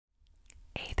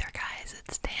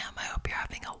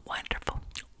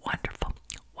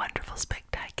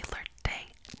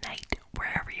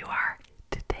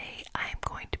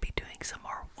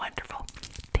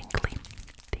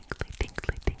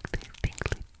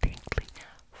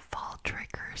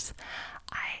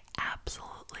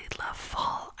absolutely love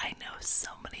fall. I know so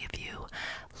many of you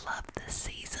love this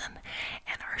season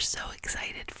and are so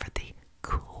excited for the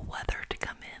cool weather to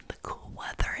come in, the cool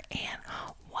weather and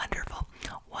wonderful,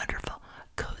 wonderful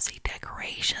cozy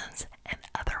decorations and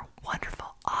other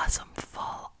wonderful, awesome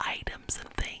fall items and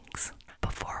things.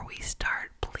 Before we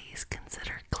start, please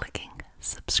consider clicking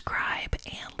subscribe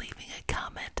and leaving a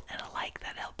comment and a like.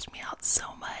 That helps me out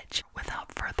so much.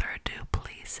 Without further ado,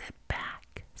 please sit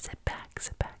back, sit back,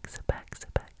 sit back, sit back,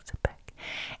 sit back, sit back,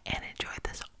 and enjoy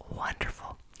this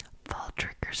wonderful fall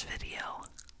triggers video.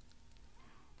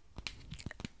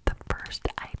 The first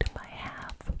item I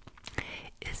have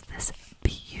is this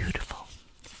beautiful,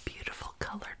 beautiful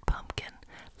colored pumpkin.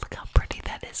 Look how pretty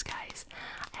that is, guys.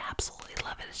 I absolutely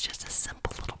love it. It's just a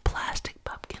simple little plastic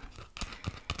pumpkin.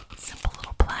 Simple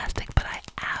little plastic, but I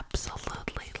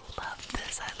absolutely love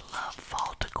this. I love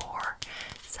fall decor.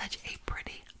 Such a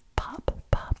pretty pop,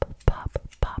 pop, pop,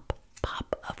 pop,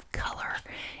 pop of color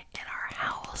in our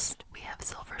house. We have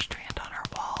silver strand on our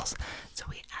walls, so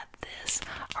we add this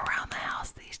around the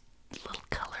house. These little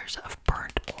colors of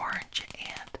burnt orange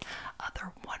and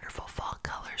other wonderful fall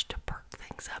colors to perk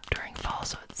things up during fall,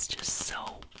 so it's just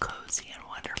so cozy and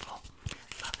wonderful.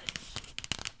 Love it.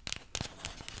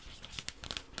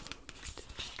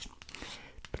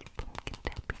 Little pumpkin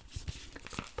tapping.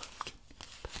 Little pumpkin,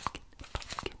 pumpkin,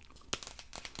 pumpkin.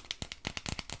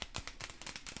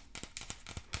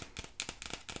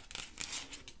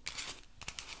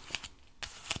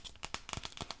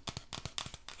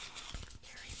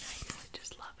 Very nice. I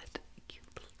just love it. Cute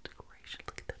little decoration.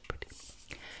 Look at that pretty,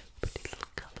 pretty little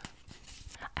color.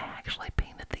 I actually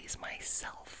painted these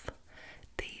myself.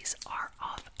 These are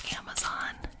off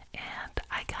Amazon, and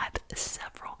I got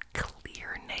several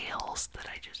clear nails that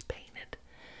I just painted.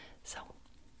 So,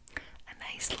 a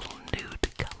nice little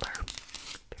nude color.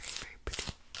 Very, very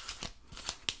pretty.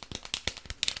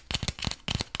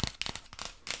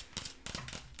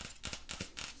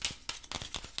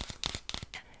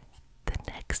 The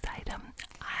next item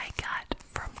I got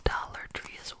from Dollar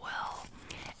Tree as well,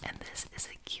 and this is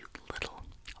a cute little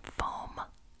foam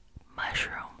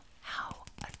mushroom. How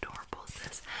adorable is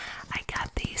this? I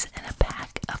got these in a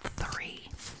pack of 3.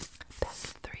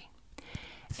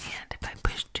 And if I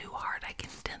push too hard, I can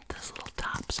dent this little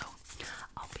top, so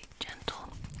I'll be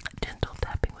gentle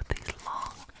tapping with these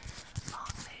long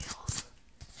nails.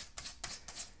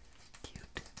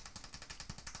 Cute.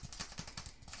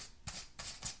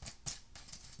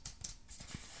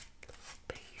 Little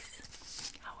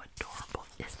base. How adorable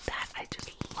is that? I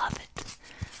just love it.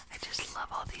 I just love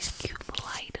all these cute little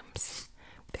items.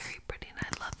 Very pretty, and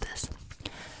I love this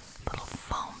little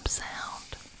foam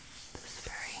sound. This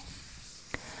very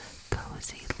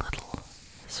cozy little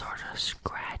sort of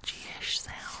scratchy-ish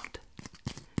sound.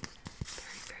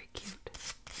 Very, very cute.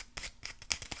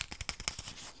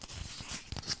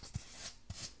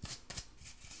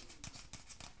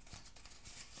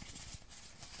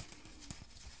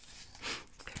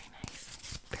 Very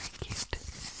nice. Very cute.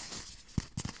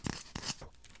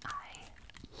 I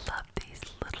love these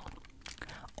little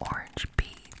orange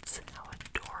beads. How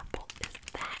adorable is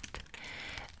that?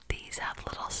 These have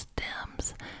little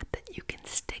stems that you can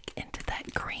stick into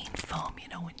that green foam, you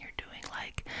know, when you're doing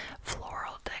like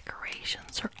floral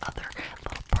decorations or other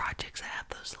little projects that have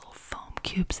those little foam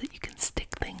cubes that you can stick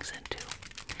things into.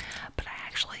 But I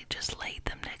actually just laid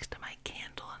them next to my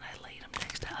candle, and I laid them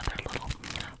next to other little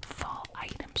fall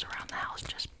items around the house,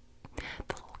 just the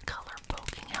little color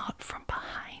poking out from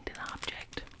behind an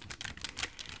object.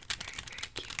 Very,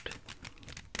 very cute.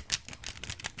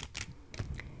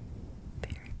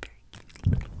 Very, very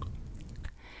cute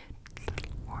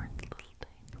little orange, little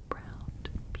tiny brown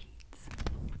beads.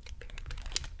 Very, very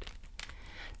cute.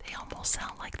 They almost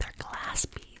sound like they're glass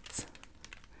beads.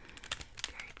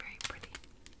 Very, very pretty.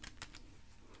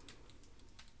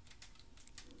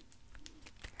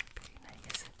 Very, very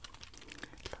nice.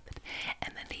 Love it.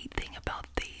 And the neat thing about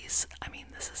these, I mean,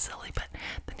 this is silly, but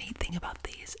the neat thing about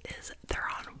these is they're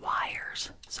on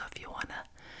wires. So if you want to,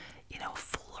 you know,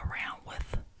 fool around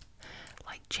with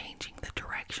like changing the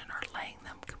direction or laying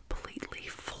them completely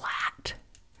flat,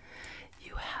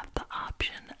 you have the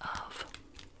option of,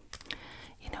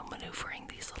 you know, maneuvering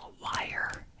these little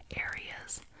wire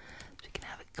areas. So you can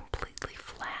have it completely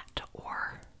flat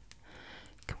or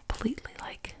completely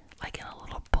like in a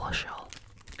little bushel.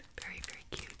 Very, very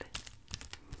cute.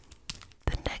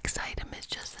 The next item is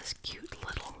just this cute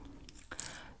little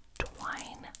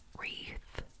twine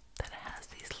wreath that has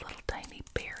these little tiny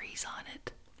berries on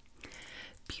it.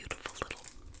 Beautiful little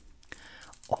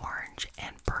orange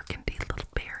and burgundy little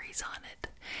berries on it.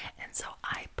 And so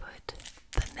I put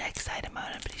the next item I'm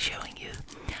going to be showing you,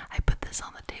 I put this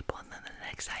on the table, and then the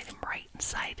next item right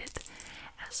inside it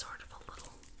as sort of a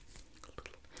little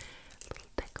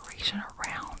decoration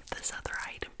around this other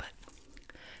item, but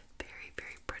very,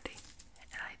 very pretty.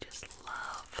 And I just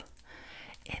love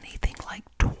anything like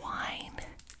twine.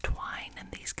 Twine in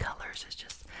these colors is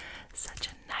just such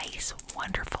a nice,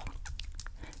 wonderful,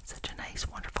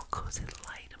 cozy little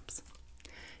items.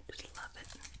 Just love it.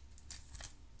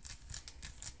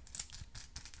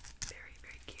 Very,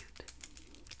 very cute.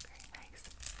 Very nice.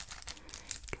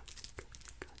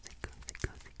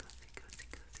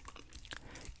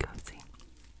 Cozy.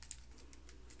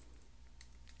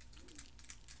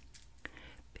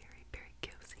 Very, very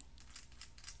cozy.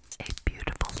 A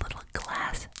beautiful little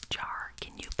glass jar.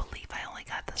 Can you believe I only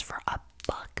got this for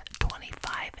 $1.25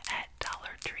 at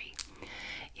Dollar Tree?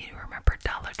 You remember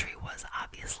Dollar Tree was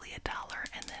obviously $1,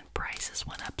 and then prices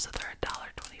went up, so they're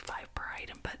 $1.25 per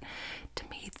item. But to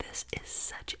me, this is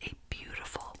such a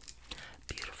beautiful,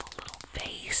 beautiful little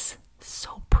vase.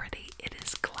 So pretty. It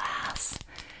is glass.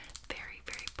 Very,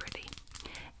 very pretty.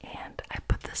 And I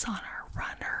put this on our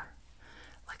runner.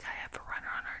 Like I have a runner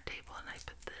on our table, and I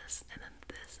put this and then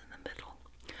this in the middle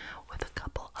with a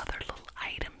couple other little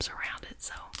items around it.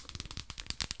 So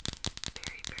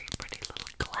very, very pretty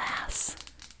little glass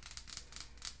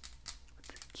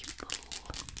with a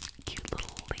cute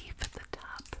little leaf at the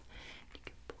top. You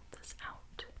can pull this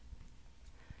out.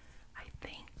 I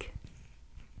think.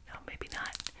 No, maybe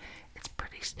not. It's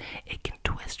pretty. It can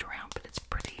twist around, but it's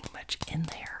pretty much in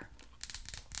there.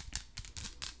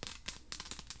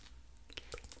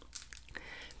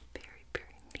 Very,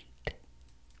 very neat.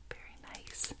 Very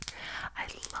nice. I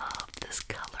love this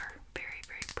color. Very,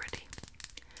 very pretty.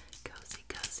 Cozy,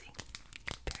 cozy.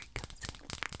 Very cozy.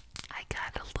 I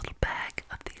got a little bag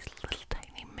of these little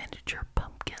tiny miniature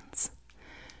pumpkins.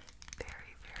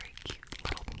 Very, very cute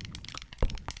little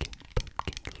pumpkin,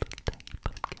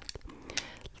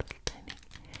 little tiny,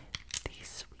 these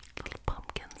sweet little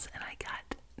pumpkins. And I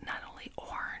got not only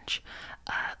orange,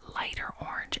 lighter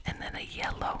orange, and then a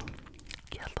yellow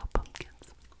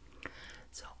pumpkins.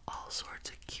 So all sorts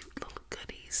of cute little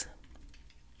goodies.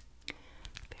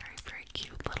 Very, very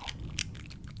cute little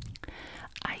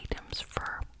items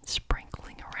for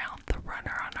sprinkling around the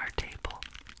runner on our table.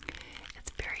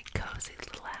 It's very cozy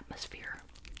little atmosphere.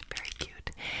 Very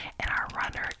cute. And our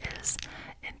runner is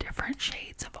in different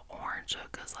shades of orange. So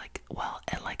it goes like, well,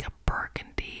 and like a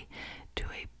burgundy to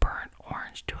a burnt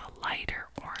orange to a lighter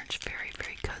orange. Very,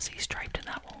 very cozy striped. And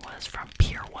that one was from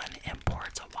Pier 1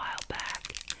 Imports a while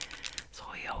back. So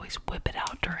we always whip it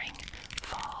out during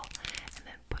fall and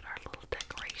then put our little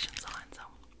decorations on. So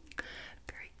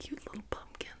very cute little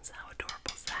pumpkins. How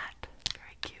adorable is that?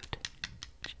 Very cute.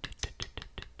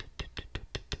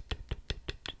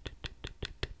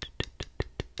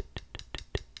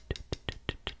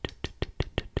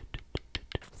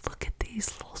 Look at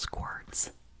these little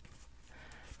squirts.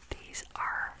 These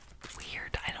are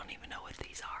weird. I don't even know what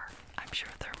these are. I'm sure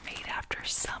they're made after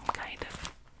some kind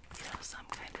of, some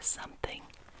kind of something.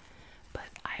 But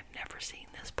I've never seen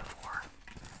this before.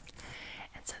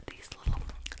 And so these little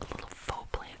faux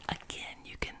plant, again,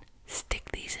 you can stick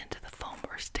these into the foam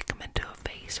or stick them into a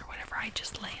vase or whatever. I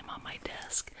just lay them on my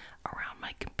desk around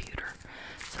my computer.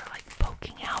 So they're like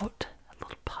poking out a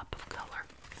little pop of color,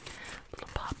 a little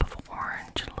pop of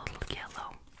orange and a little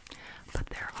yellow. But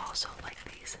they're also like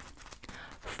these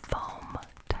foam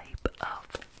type of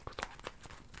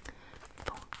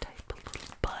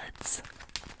little buds.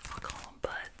 I'll call them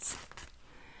buds.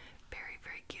 Very,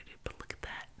 very cute. But look at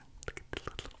that. Look at the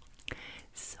little,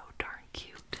 so darn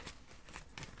cute.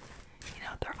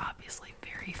 They're obviously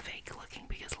very fake looking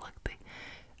because look, the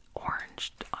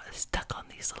orange is stuck on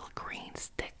these little green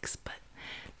sticks, but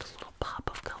the little pop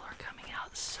of color coming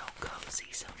out is so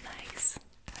cozy, so nice.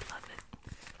 I love it.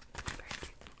 Very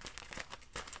cute.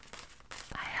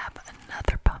 I have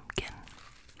another pumpkin,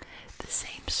 the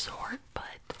same sort,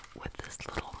 but with this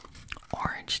little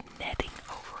orange netting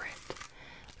over it.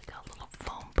 Like a little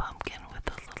foam pumpkin with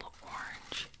a little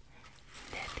orange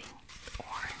netting,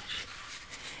 orange.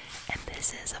 And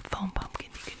this is a foam pumpkin,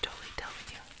 you can totally tell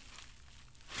when you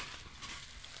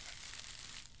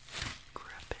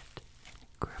grip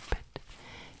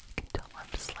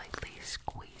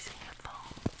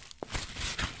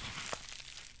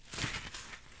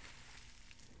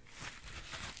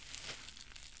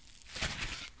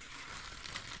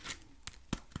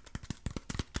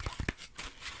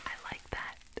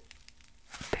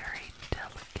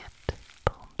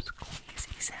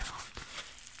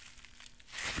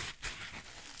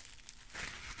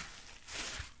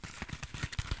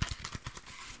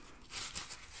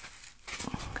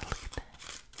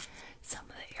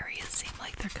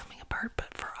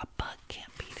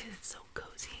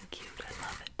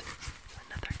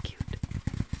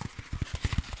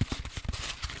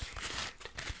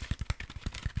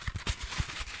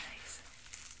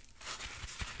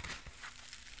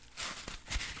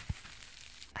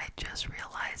just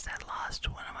realized I lost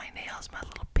one of my nails. My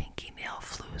little pinky nail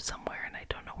flew somewhere and I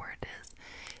don't know where it is.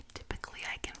 Typically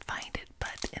I can find it,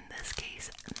 but in this case,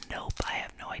 nope, I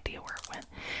have no idea where it went.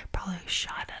 Probably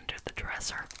shot under the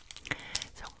dresser.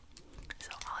 So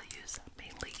I'll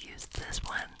mainly use this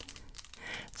one,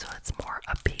 so it's more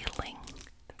appealing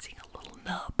than seeing a little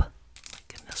nub. My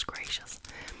goodness gracious.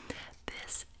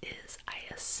 This is, I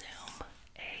assume,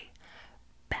 a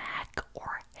back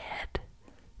or head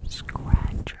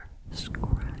scratcher.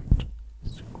 Scratcher.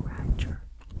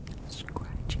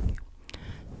 Scratching you.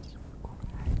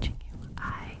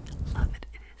 I love it.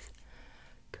 It is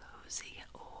cozy.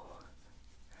 Oh,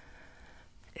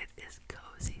 it is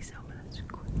cozy. So I'm gonna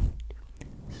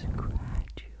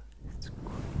scratch you.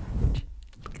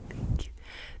 Look at the cute,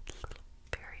 little,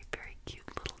 very, very cute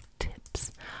little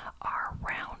tips are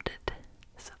rounded,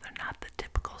 so they're not the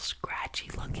typical scratchy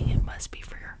looking. It must be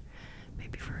for your,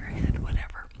 maybe for your head,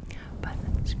 whatever. But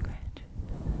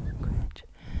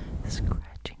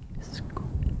scratching,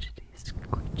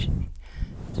 scratching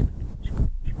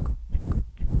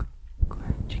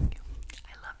you.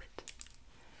 I love it.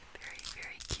 Very,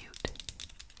 very cute.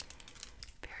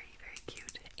 Very, very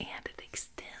cute. And it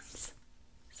extends.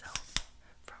 So,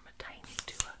 from a tiny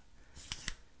to a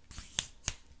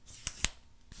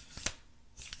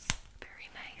very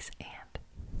nice. And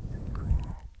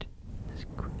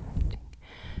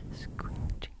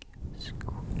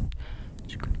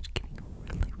scratch, getting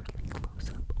really, really close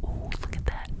up. Oh, look at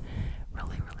that.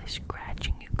 Really, really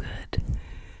scratching you good.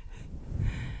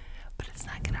 But it's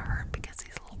not gonna hurt because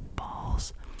these little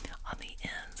balls on the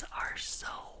ends are so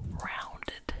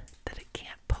rounded that it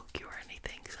can't poke you or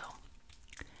anything, so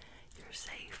you're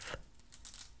safe.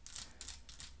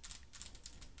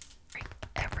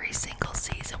 Every single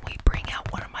season we bring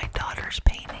out one of my daughter's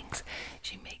paintings.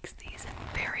 She makes these in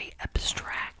very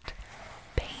abstract,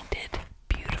 painted,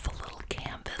 beautiful little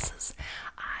canvases.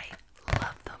 I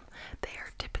love them. They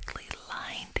are typically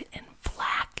lined in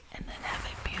black and then have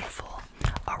a beautiful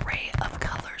array of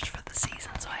colors for the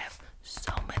season. So I have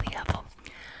so many of them.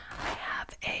 I have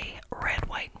a red,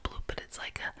 white, and blue, but it's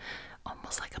like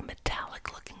almost like a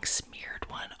metallic looking smeared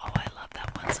one. Oh, I love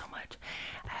that one so much.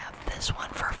 I have this one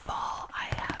for fall. I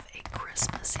have a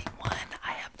Christmassy one.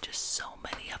 I have just so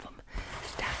many of them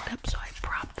stacked up. So I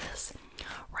prop this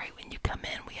right when you come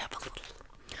in. We have a little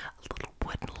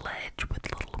wooden ledge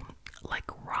with little like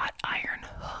wrought iron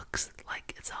hooks.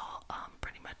 Like it's all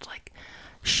pretty much like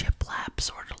shiplap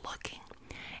sort of looking.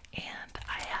 And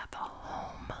I have a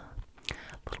home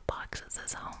little box that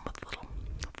says home with little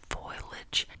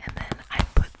foliage, and then I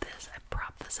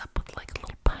prop this up with like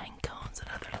little pine cones and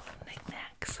other little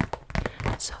knickknacks.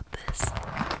 So this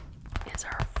is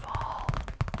our fall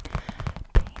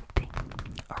painting,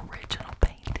 original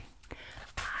painting.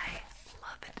 I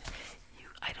love it.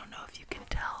 I don't know if you can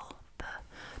tell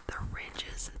the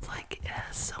ridges. It's like it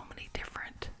has so many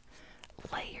different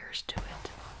layers to it.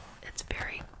 It's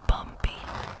very bumpy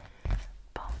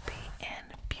and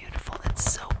beautiful.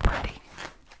 It's so pretty.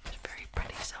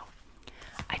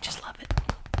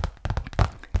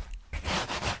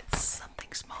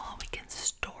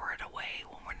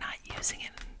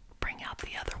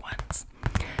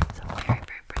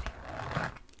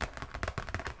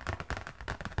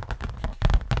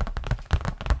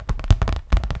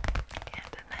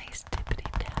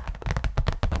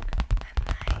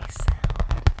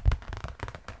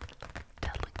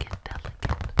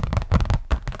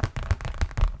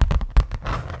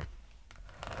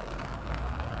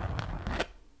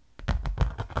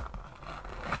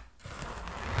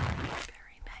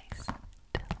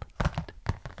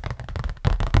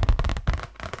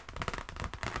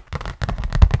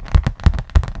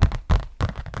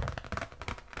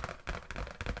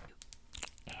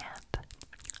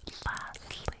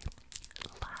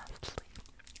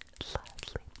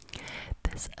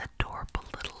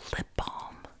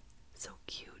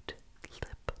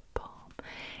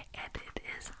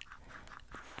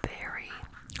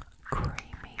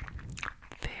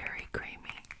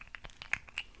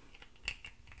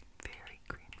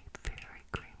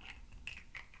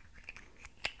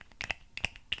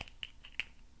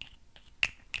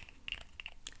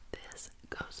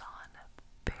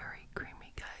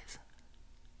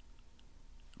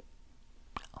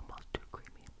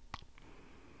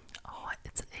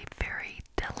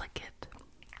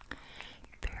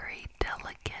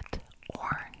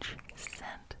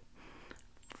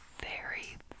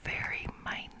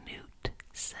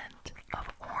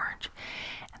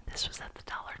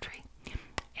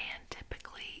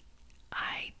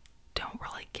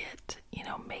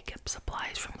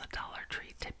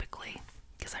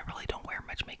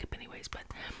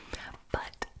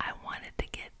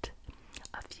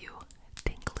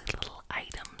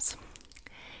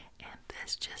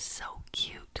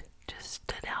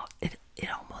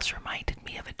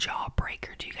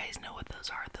 Do you guys know what those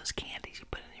are? Those candies you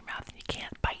put in your mouth and you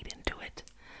can't bite into it.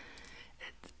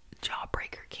 It's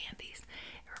jawbreaker candies.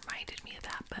 It reminded me of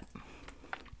that, but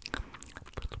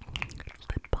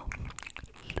lip balm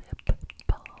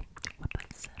with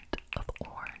a scent of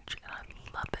orange, and I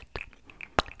love it.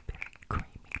 Very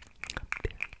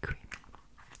creamy,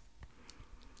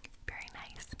 very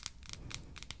nice.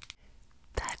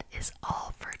 That is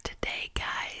all for today,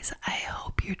 guys. I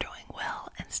hope you're doing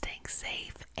well and staying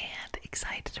safe and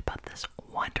excited about this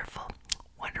wonderful,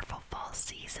 wonderful fall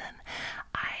season.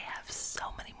 I have so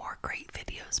many more great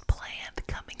videos planned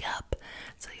coming up,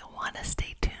 so you'll want to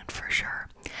stay tuned for sure.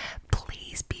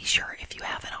 Please be sure, if you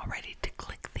haven't already, to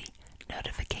click the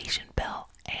notification bell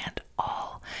and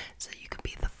all so you can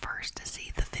be the first to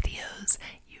see the videos.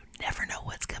 You never know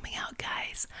what's coming out,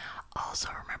 guys. Also,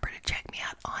 remember to check me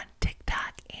out on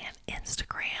TikTok and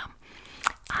Instagram.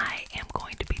 I am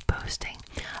going to be posting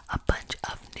a bunch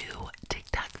of new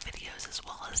TikTok videos as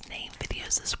well as name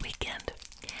videos this weekend,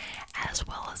 as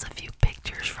well as a few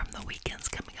pictures from the weekends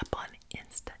coming up on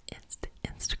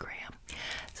Instagram.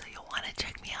 So you'll want to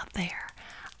check me out there.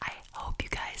 I hope you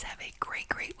guys have a great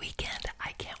weekend.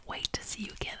 I can't wait to see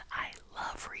you